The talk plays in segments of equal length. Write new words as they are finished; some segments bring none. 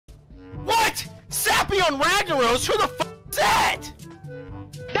on Ragnaros? Who the f is that?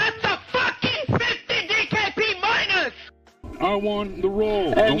 That's a fucking 50 DKP minus! I want the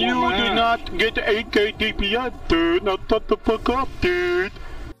roll. And you do not get 8k DPS, dude. Now shut the fuck up, dude.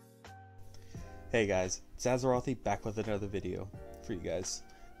 Hey guys, it's Azerothi back with another video for you guys.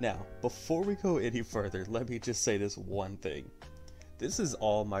 Now, before we go any further, let me just say this one thing. This is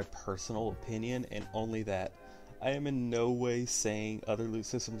all my personal opinion and only that. I am in no way saying other loot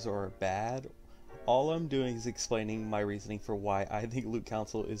systems are bad. All I'm doing is explaining my reasoning for why I think Loot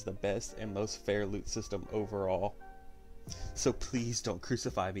Council is the best and most fair loot system overall. So please don't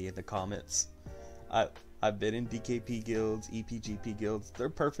crucify me in the comments. I've been in DKP guilds, EPGP guilds. They're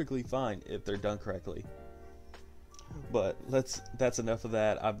perfectly fine if they're done correctly. But that's enough of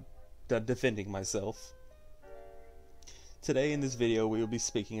that. I'm done defending myself. Today in this video we will be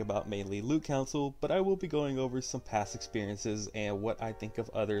speaking about mainly Loot Council, but I will be going over some past experiences and what I think of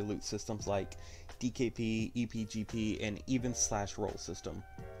other loot systems like DKP, EPGP, and even slash roll system,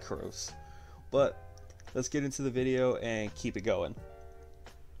 Kuros. But let's get into the video and keep it going.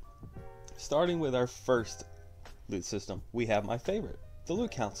 Starting with our first loot system, we have my favorite, the Loot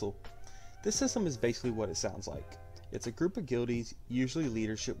Council. This system is basically what it sounds like. It's a group of guildies, usually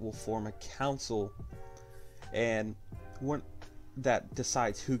leadership will form a council and one that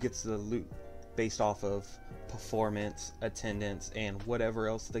decides who gets the loot based off of performance, attendance, and whatever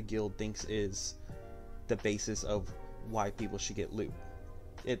else the guild thinks is the basis of why people should get loot.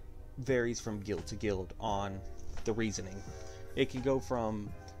 It varies from guild to guild on the reasoning. It can go from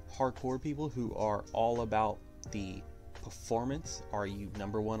hardcore people who are all about the performance, are you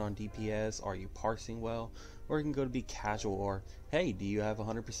number one on DPS, are you parsing well, or it can go to be casual, or hey, do you have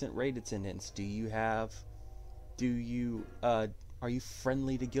 100% raid attendance, are you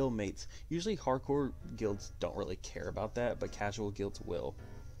friendly to guildmates? Usually hardcore guilds don't really care about that, but casual guilds will.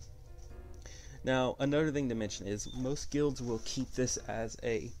 Now, another thing to mention is most guilds will keep this as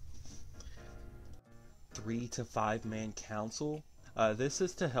a 3 to 5 man council. This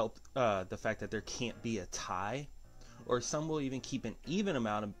is to help the fact that there can't be a tie, or some will even keep an even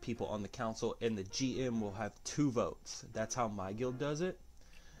amount of people on the council and the GM will have 2 votes. That's how my guild does it.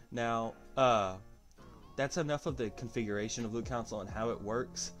 Now, that's enough of the configuration of Loot Council and how it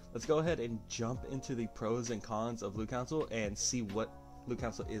works. Let's go ahead and jump into the pros and cons of Loot Council and see what Loot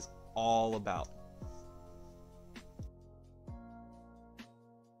Council is all about.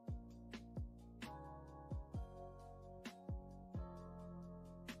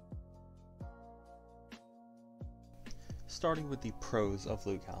 Starting with the pros of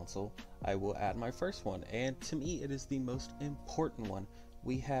Loot Council, I will add my first one, and to me it is the most important one.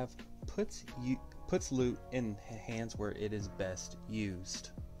 We have puts loot in hands where it is best used,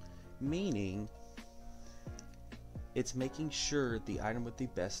 meaning it's making sure the item with the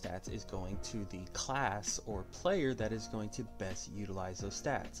best stats is going to the class or player that is going to best utilize those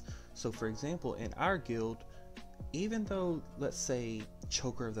stats. So for example, in our guild, even though let's say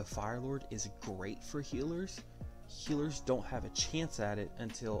Choker of the Firelord is great for healers, healers don't have a chance at it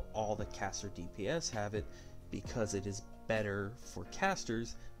until all the caster DPS have it, because it is better for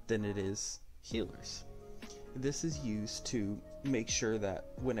casters than it is healers. This is used to make sure that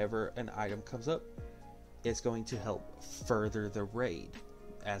whenever an item comes up, it's going to help further the raid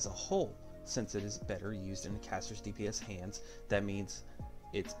as a whole. Since it is better used in a caster's DPS hands, that means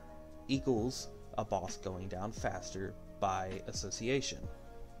it equals a boss going down faster by association.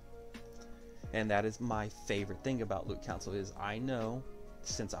 And that is my favorite thing about Loot Council is I know,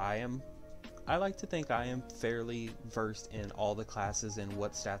 since I like to think I am fairly versed in all the classes and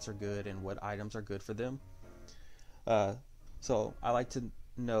what stats are good and what items are good for them. So I like to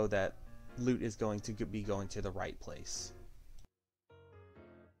know that loot is going to be going to the right place.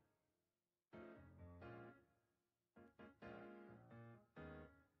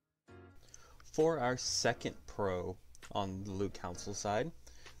 For our second pro on the Loot Council side,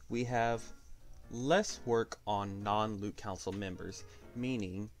 we have less work on non-Loot Council members,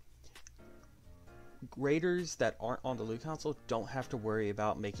 meaning raiders that aren't on the Loot Council don't have to worry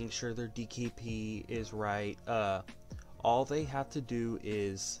about making sure their DKP is right. All they have to do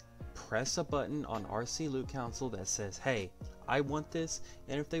is press a button on RC Loot Council that says, hey, I want this,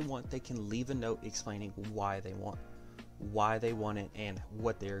 and if they want, they can leave a note explaining why they want it and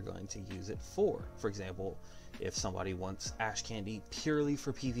what they're going to use it for. For example, if somebody wants Ash Candy purely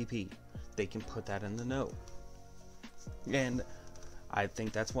for PvP, they can put that in the note. And I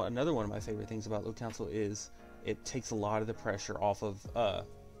think that's another one of my favorite things about Loot Council is it takes a lot of the pressure off of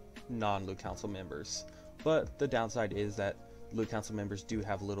non-Loot Council members. But the downside is that Loot Council members do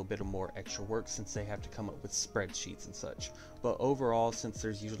have a little bit of more extra work since they have to come up with spreadsheets and such. But overall, since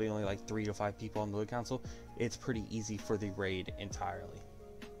there's usually only like 3 to 5 people on the Loot Council, it's pretty easy for the raid entirely.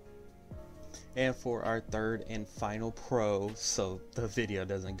 And for our third and final pro, so the video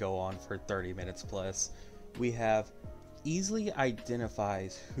doesn't go on for 30 minutes plus, we have easily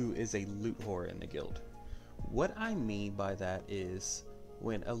identifies who is a loot whore in the guild. What I mean by that is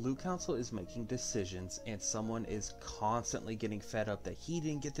when a Loot Council is making decisions and someone is constantly getting fed up that he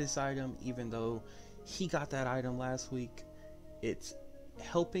didn't get this item even though he got that item last week, it's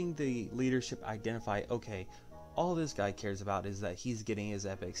helping the leadership identify, okay, all this guy cares about is that he's getting his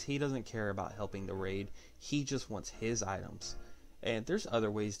epics. He doesn't care about helping the raid. He just wants his items. And there's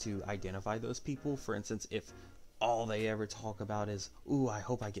other ways to identify those people. For instance, if all they ever talk about is, ooh, I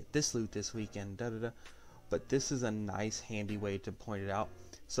hope I get this loot this weekend, da da da. But this is a nice, handy way to point it out.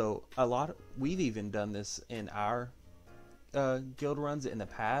 So we've even done this in our guild runs in the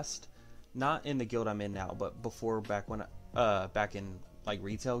past. Not in the guild I'm in now, but before, back in like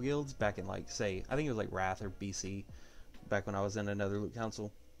retail guilds, back in like, say, I think it was like Wrath or BC, back when I was in another Loot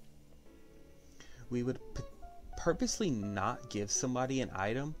Council. We would purposely not give somebody an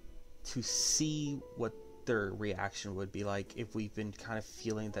item to see what their reaction would be like if we've been kind of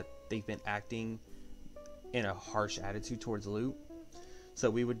feeling that they've been acting in a harsh attitude towards loot. So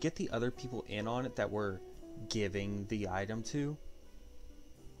we would get the other people in on it that we're giving the item to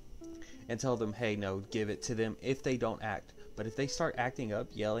and tell them, hey, no, give it to them if they don't act. But if they start acting up,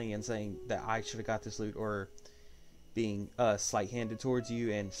 yelling and saying that I should have got this loot, or being slight-handed towards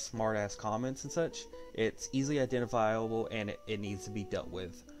you and smart-ass comments and such, it's easily identifiable and it needs to be dealt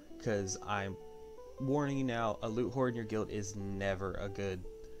with. Because I'm warning you now, a loot horde in your guild is never a good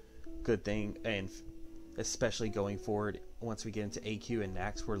thing, and especially going forward once we get into AQ and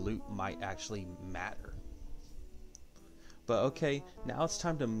Nax where loot might actually matter. But okay, now it's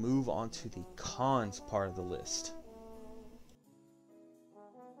time to move on to the cons part of the list.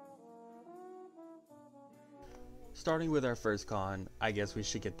 Starting with our first con, I guess we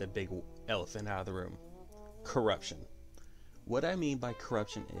should get the big elephant out of the room. Corruption. What I mean by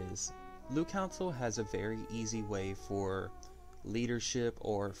corruption is, Loot Council has a very easy way for leadership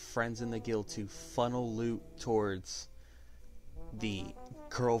or friends in the guild to funnel loot towards the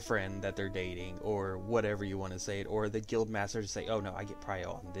girlfriend that they're dating, or whatever you want to say it, or the guild master to say, oh no, I get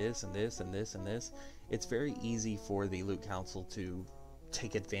prio on this and this and this and this. It's very easy for the Loot Council to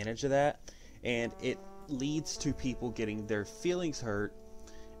take advantage of that, and it leads to people getting their feelings hurt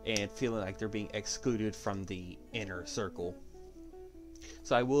and feeling like they're being excluded from the inner circle.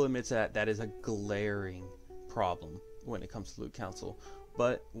 So I will admit that is a glaring problem when it comes to Loot Council.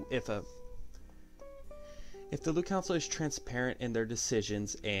 But if the Loot Council is transparent in their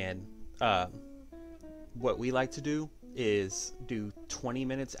decisions, and what we like to do is do 20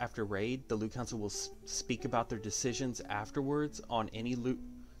 minutes after raid, the Loot Council will speak about their decisions afterwards on any loot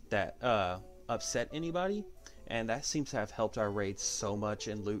that upset anybody, and that seems to have helped our raids so much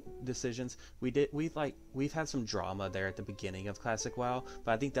in loot decisions. We've had some drama there at the beginning of Classic WoW,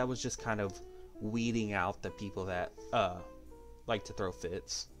 but I think that was just kind of weeding out the people that like to throw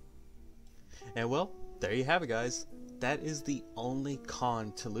fits. And well, there you have it, guys. That is the only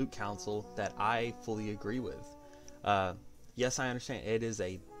con to Loot Council that I fully agree with. Yes, I understand it is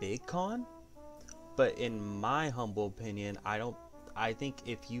a big con, but in my humble opinion, I think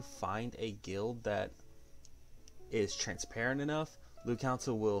if you find a guild that is transparent enough, Loot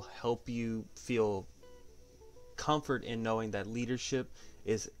Council will help you feel comfort in knowing that leadership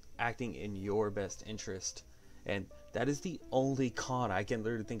is acting in your best interest. And that is the only con I can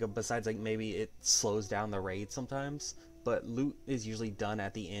literally think of, besides like maybe it slows down the raid sometimes, but loot is usually done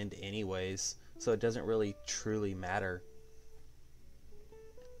at the end anyways, so it doesn't really truly matter.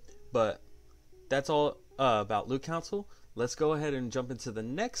 But that's all about Loot Council. Let's go ahead and jump into the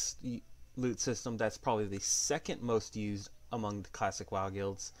next loot system that's probably the second most used among the classic WoW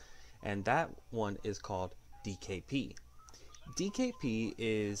guilds, and that one is called DKP.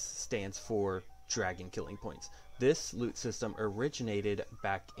 DKP stands for Dragon Killing Points. This loot system originated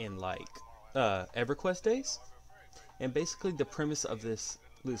back in like EverQuest days, and basically the premise of this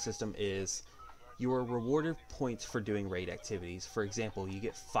loot system is you are rewarded points for doing raid activities. For example, you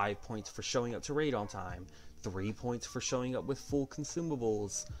get 5 points for showing up to raid on time, 3 points for showing up with full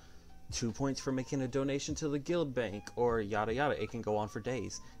consumables, 2 points for making a donation to the guild bank, or yada yada. It can go on for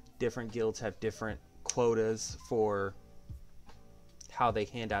days. Different guilds have different quotas for how they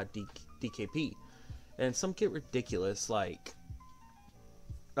hand out DKP, and some get ridiculous. Like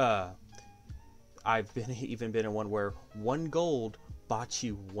I've even been in one where 1 gold bought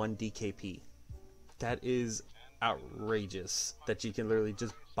you 1 DKP. That is outrageous that you can literally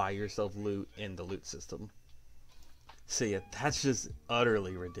just buy yourself loot in the loot system. So yeah, that's just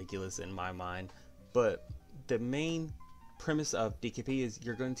utterly ridiculous in my mind. But the main premise of DKP is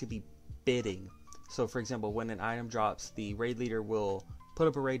you're going to be bidding. So for example, when an item drops, the raid leader will put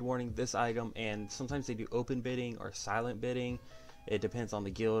up a raid warning, this item, and sometimes they do open bidding or silent bidding. It depends on the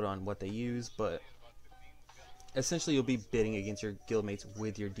guild on what they use, but essentially you'll be bidding against your guildmates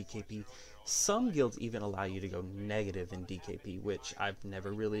with your DKP. Some guilds even allow you to go negative in DKP, which I've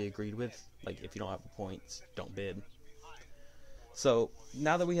never really agreed with. Like, if you don't have the points, don't bid. So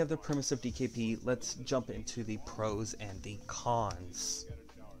now that we have the premise of DKP, let's jump into the pros and the cons.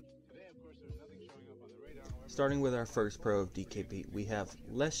 Starting with our first pro of DKP, we have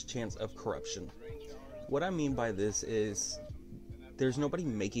less chance of corruption. What I mean by this is there's nobody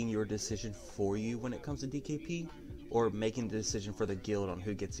making your decision for you when it comes to DKP, or making the decision for the guild on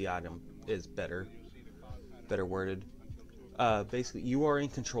who gets the item is better worded. Basically, you are in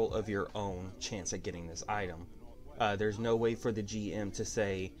control of your own chance at getting this item. There's no way for the GM to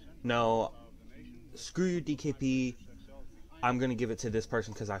say, no, screw your DKP, I'm going to give it to this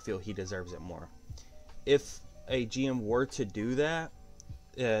person because I feel he deserves it more. If a GM were to do that,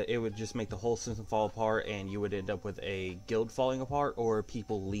 it would just make the whole system fall apart, and you would end up with a guild falling apart or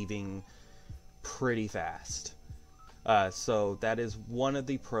people leaving pretty fast. So that is one of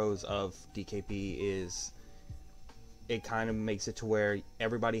the pros of DKP, is it kind of makes it to where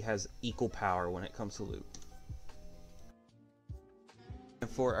everybody has equal power when it comes to loot. And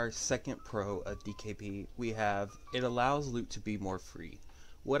for our second pro of DKP, we have it allows loot to be more free.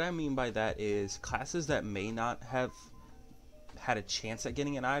 What I mean by that is classes that may not have had a chance at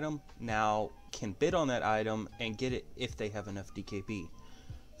getting an item now can bid on that item and get it if they have enough DKP.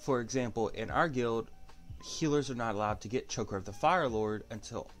 For example, in our guild, healers are not allowed to get Choker of the Fire Lord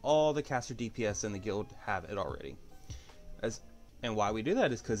until all the caster DPS in the guild have it already. And why we do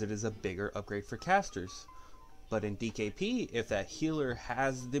that is because it is a bigger upgrade for casters. But in DKP, if that healer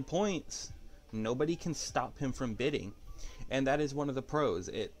has the points, nobody can stop him from bidding. And that is one of the pros.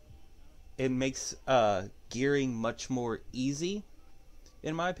 It makes gearing much more easy,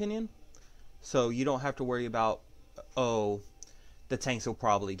 in my opinion. So you don't have to worry about, oh, the tanks will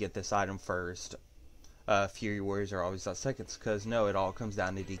probably get this item first. Fury Warriors are always at seconds, because no, it all comes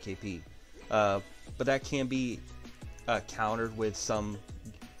down to DKP. But that can be countered with some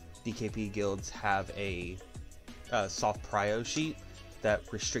DKP guilds have a soft prio sheet that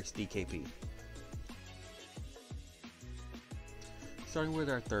restricts DKP. Starting with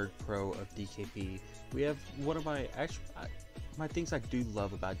our third pro of DKP, we have one of my things I do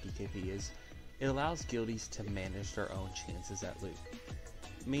love about DKP is it allows guildies to manage their own chances at loot.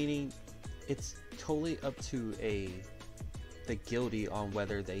 Meaning, it's totally up to the guildie on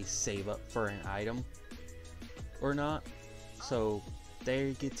whether they save up for an item or not. So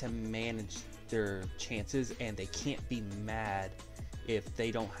they get to manage their chances, and they can't be mad if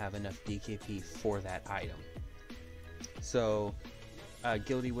they don't have enough DKP for that item. So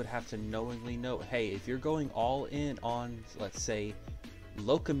guildie would have to knowingly know, hey, if you're going all in on, let's say,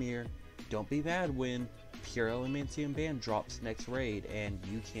 Locomir, don't be mad when Pure Elementium Band drops next raid and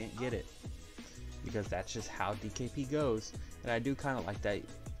you can't get it, because that's just how DKP goes. And I do kind of like that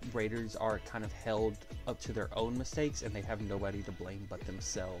raiders are kind of held up to their own mistakes and they have nobody to blame but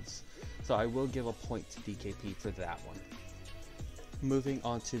themselves. So I will give a point to DKP for that one. Moving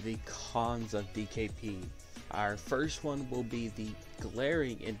on to the cons of DKP. Our first one will be the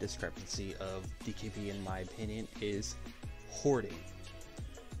glaring indiscrepancy of DKP, in my opinion, is hoarding.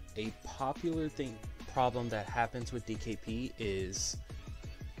 A popular problem that happens with DKP is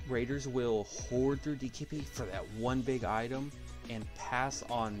raiders will hoard their DKP for that one big item and pass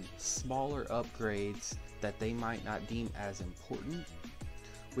on smaller upgrades that they might not deem as important,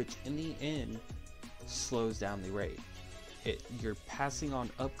 which in the end slows down the raid. You're passing on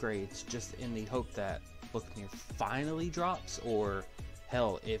upgrades just in the hope that Locomir finally drops, or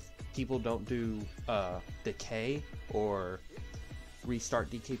hell, if people don't do decay or restart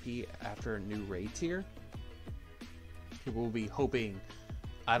DKP after a new raid tier, people will be hoping,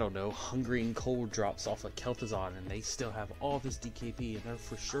 I don't know, Hungering Cold drops off of Kel'Thuzad and they still have all this DKP and they're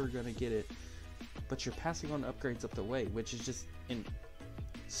for sure gonna get it, but you're passing on upgrades up the way, which is just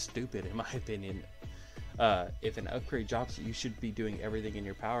stupid in my opinion. If an upgrade drops, you should be doing everything in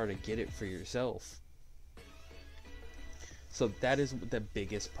your power to get it for yourself. So that is the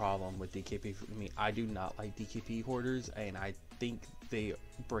biggest problem with DKP for me. I do not like DKP hoarders, and I think they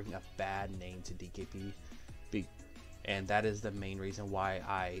bring a bad name to DKP. And that is the main reason why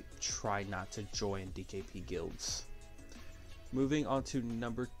I try not to join DKP guilds. Moving on to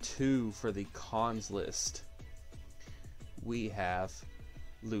number 2 for the cons list. we have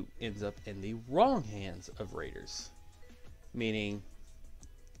loot ends up in the wrong hands of raiders, meaning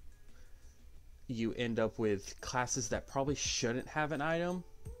you end up with classes that probably shouldn't have an item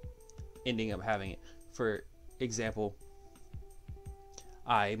ending up having it. For example,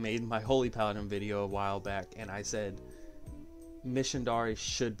 I made my Holy Paladin video a while back and I said Missionary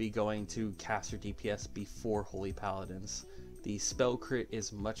should be going to caster DPS before Holy Paladins. The spell crit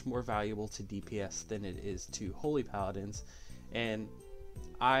is much more valuable to DPS than it is to Holy Paladins, and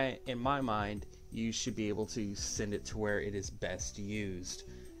in my mind, you should be able to send it to where it is best used.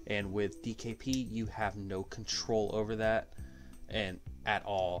 And with DKP, you have no control over that, and at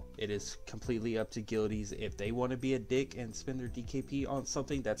all. It is completely up to guildies. If they want to be a dick and spend their DKP on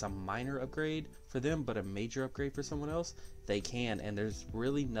something that's a minor upgrade for them, but a major upgrade for someone else, they can, and there's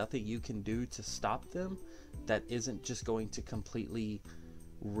really nothing you can do to stop them that isn't just going to completely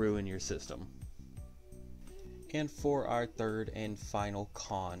ruin your system. And for our third and final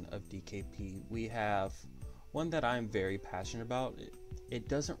con of DKP, we have one that I'm very passionate about. It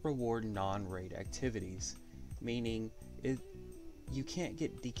doesn't reward non-raid activities, meaning you can't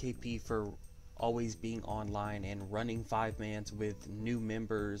get DKP for always being online and running 5-mans with new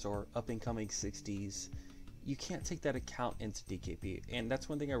members or up-and-coming 60s. You can't take that account into DKP, and that's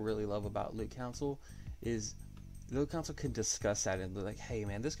one thing I really love about Loot Council is Loot Council can discuss that and be like, hey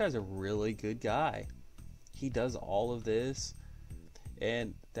man, this guy's a really good guy. He does all of this,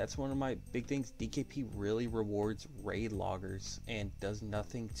 and that's one of my big things. DKP really rewards raid loggers and does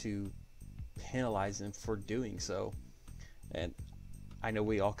nothing to penalize them for doing so. And I know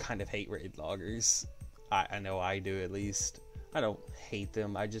we all kind of hate raid loggers. I know I do, at least. I don't hate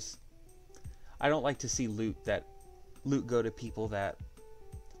them. I don't like to see loot go to people that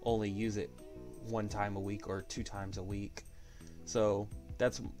only use it 1 time a week or 2 times a week. So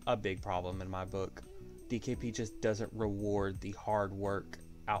that's a big problem in my book. DKP just doesn't reward the hard work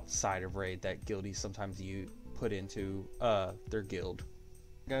outside of raid that guildies sometimes you put into their guild.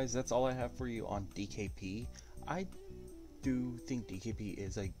 Guys, that's all I have for you on DKP. I do think DKP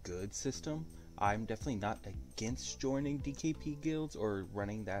is a good system. I'm definitely not against joining DKP guilds or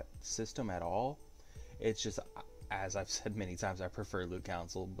running that system at all. It's just, as I've said many times, I prefer Loot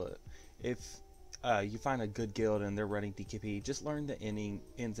Council, but if you find a good guild and they're running DKP, just learn the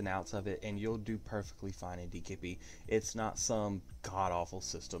ins and outs of it and you'll do perfectly fine in DKP. It's not some god-awful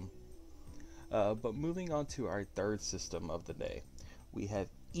system. But moving on to our third system of the day, we have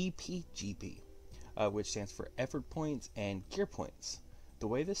EPGP, which stands for effort points and gear points. The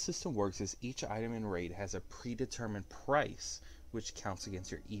way this system works is each item in raid has a predetermined price which counts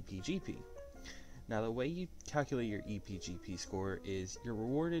against your EPGP. Now the way you calculate your EPGP score is you're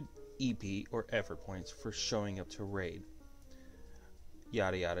rewarded EP or effort points for showing up to raid.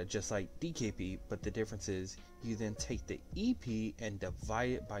 Yada yada, just like DKP, but the difference is you then take the EP and divide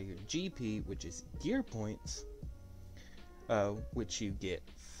it by your GP, which is gear points, which you get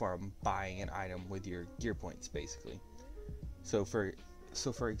from buying an item with your gear points basically. So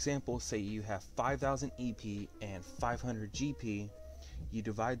for example, say you have 5,000 EP and 500 GP, you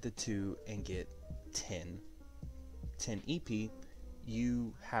divide the two and get 10 EP,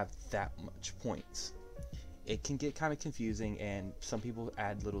 you have that much points. It can get kind of confusing and some people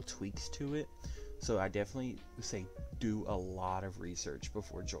add little tweaks to it, so I definitely say do a lot of research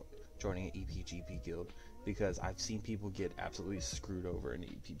before joining an EPGP guild, because I've seen people get absolutely screwed over in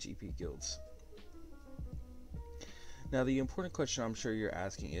EPGP guilds. Now the important question I'm sure you're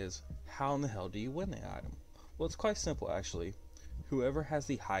asking is, how in the hell do you win the item? Well, it's quite simple actually. Whoever has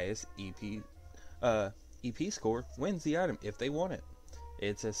the highest EP score wins the item if they want it.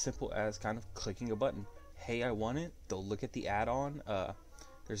 It's as simple as kind of clicking a button. Hey, I want it. They'll look at the add-on.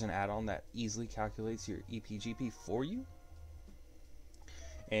 There's an add-on that easily calculates your EPGP for you.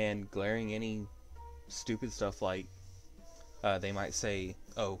 And glaring any stupid stuff like they might say,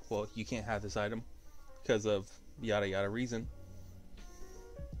 oh, well, you can't have this item because of yada yada reason.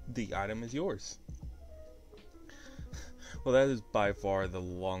 The item is yours. Well, that is by far the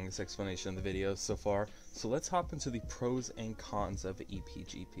longest explanation of the video so far, so let's hop into the pros and cons of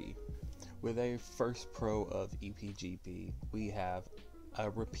EPGP. With a first pro of EPGP, we have a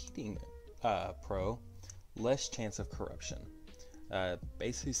repeating pro, less chance of corruption.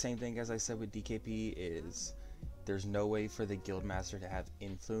 Basically same thing as I said with DKP is there's no way for the guildmaster to have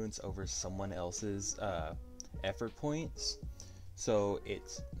influence over someone else's effort points, so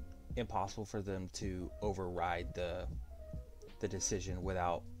it's impossible for them to override the decision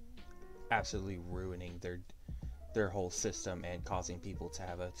without absolutely ruining their whole system and causing people to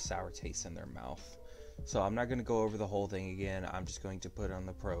have a sour taste in their mouth. So I'm not going to go over the whole thing again. I'm just going to put on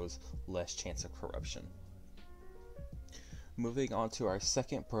the pros, less chance of corruption. moving on to our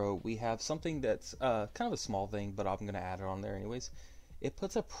second pro, we have something that's kind of a small thing, but I'm going to add it on there anyways. It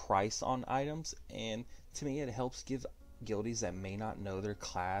puts a price on items, and to me it helps give guildies that may not know their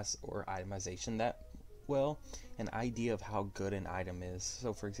class or itemization that well an idea of how good an item is.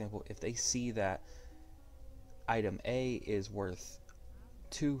 So for example, if they see that item A is worth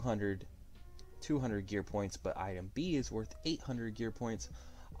 200 gear points, but item B is worth 800 gear points,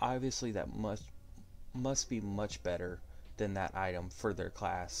 obviously that must be much better than that item for their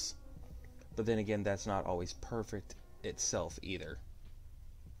class. But then again, that's not always perfect itself either.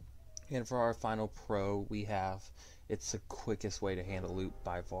 And for our final pro, we have, it's the quickest way to handle loot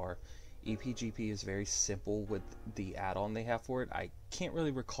by far. EPGP is very simple with the add-on they have for it. I can't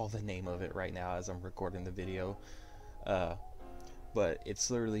really recall the name of it right now as I'm recording the video, but it's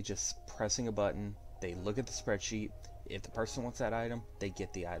literally just pressing a button. They look at the spreadsheet. If the person wants that item, they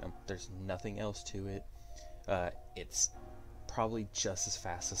get the item. There's nothing else to it. It's probably just as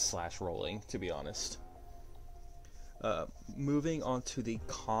fast as slash rolling, to be honest. Moving on to the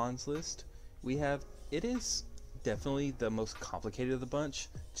cons list, we have, it is definitely the most complicated of the bunch,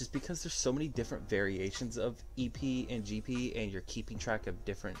 just because there's so many different variations of EP and GP, and you're keeping track of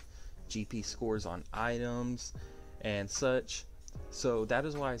different GP scores on items and such. So that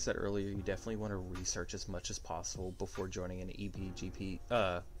is why I said earlier, you definitely want to research as much as possible before joining an EP/GP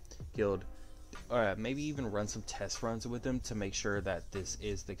guild. Maybe even run some test runs with them to make sure that this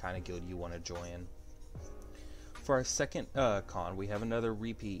is the kind of guild you want to join. For our second con, we have another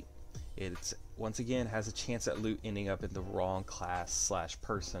repeat. It's once again has a chance at loot ending up in the wrong class /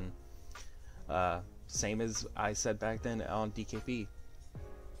 person. Same as I said back then on DKP.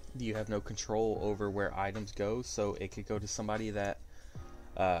 You have no control over where items go, so it could go to somebody that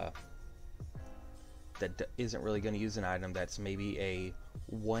isn't really going to use an item that's maybe a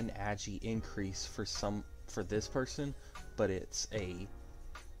 1 agi increase for this person, but it's a,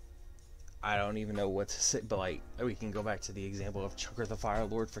 I don't even know what to say, but like we can go back to the example of Chucker the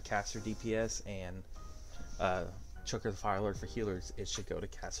Firelord for caster DPS and Chucker the Firelord for healers. It should go to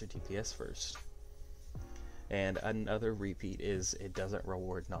caster DPS first. And another repeat is it doesn't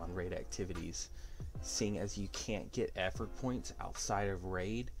reward non-raid activities, seeing as you can't get effort points outside of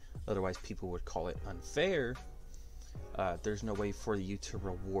raid, otherwise people would call it unfair. There's no way for you to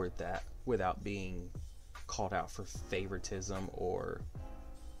reward that without being called out for favoritism or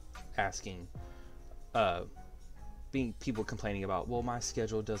asking, being people complaining about, well, my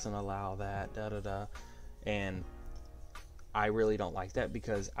schedule doesn't allow that, and I really don't like that,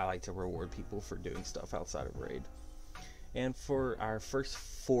 because I like to reward people for doing stuff outside of raid. And for our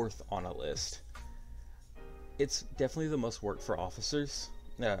fourth on a list, it's definitely the most work for officers,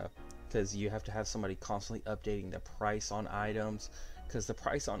 because you have to have somebody constantly updating the price on items, because the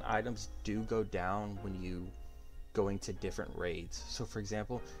price on items do go down when you going to different raids. So for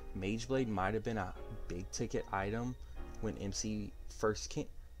example, Mageblade might have been a big ticket item when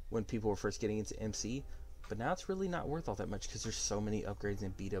when people were first getting into MC, but now it's really not worth all that much because there's so many upgrades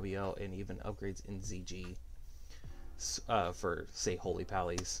in BWL and even upgrades in ZG for, say, Holy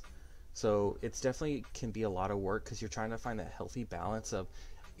Pallies. So it's definitely can be a lot of work because you're trying to find that healthy balance of,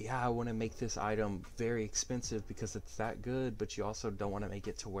 yeah, I want to make this item very expensive because it's that good, but you also don't want to make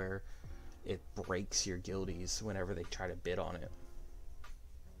it to where it breaks your guildies whenever they try to bid on it.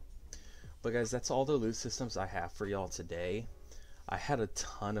 But guys, that's all the loot systems I have for y'all today. I had a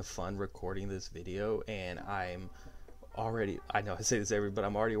ton of fun recording this video, and I'm already, I know I say this but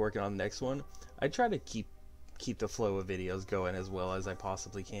I'm already working on the next one. I try to keep the flow of videos going as well as I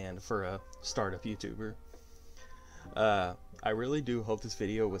possibly can for a startup YouTuber. I really do hope this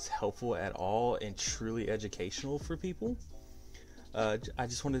video was helpful at all and truly educational for people. I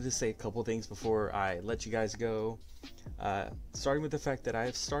just wanted to say a couple things before I let you guys go. Starting with the fact that I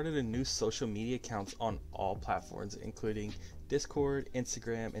have started a new social media accounts on all platforms, including Discord,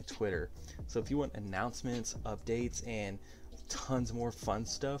 Instagram, and Twitter. So if you want announcements, updates, and tons more fun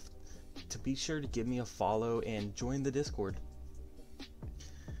stuff, to be sure to give me a follow and join the Discord.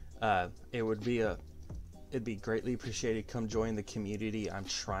 It'd be greatly appreciated. Come join the community I'm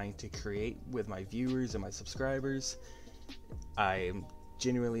trying to create with my viewers and my subscribers. I'm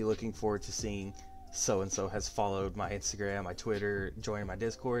genuinely looking forward to seeing so-and-so has followed my Instagram, my Twitter, joined my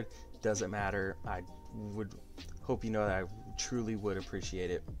Discord. Doesn't matter. I would hope you know that I truly would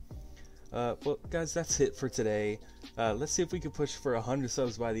appreciate it. Well, guys, that's it for today. Let's see if we can push for 100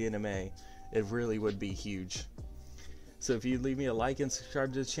 subs by the end of May. It really would be huge. So if you'd leave me a like and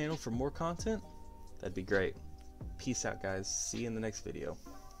subscribe to the channel for more content, that'd be great. Peace out, guys. See you in the next video.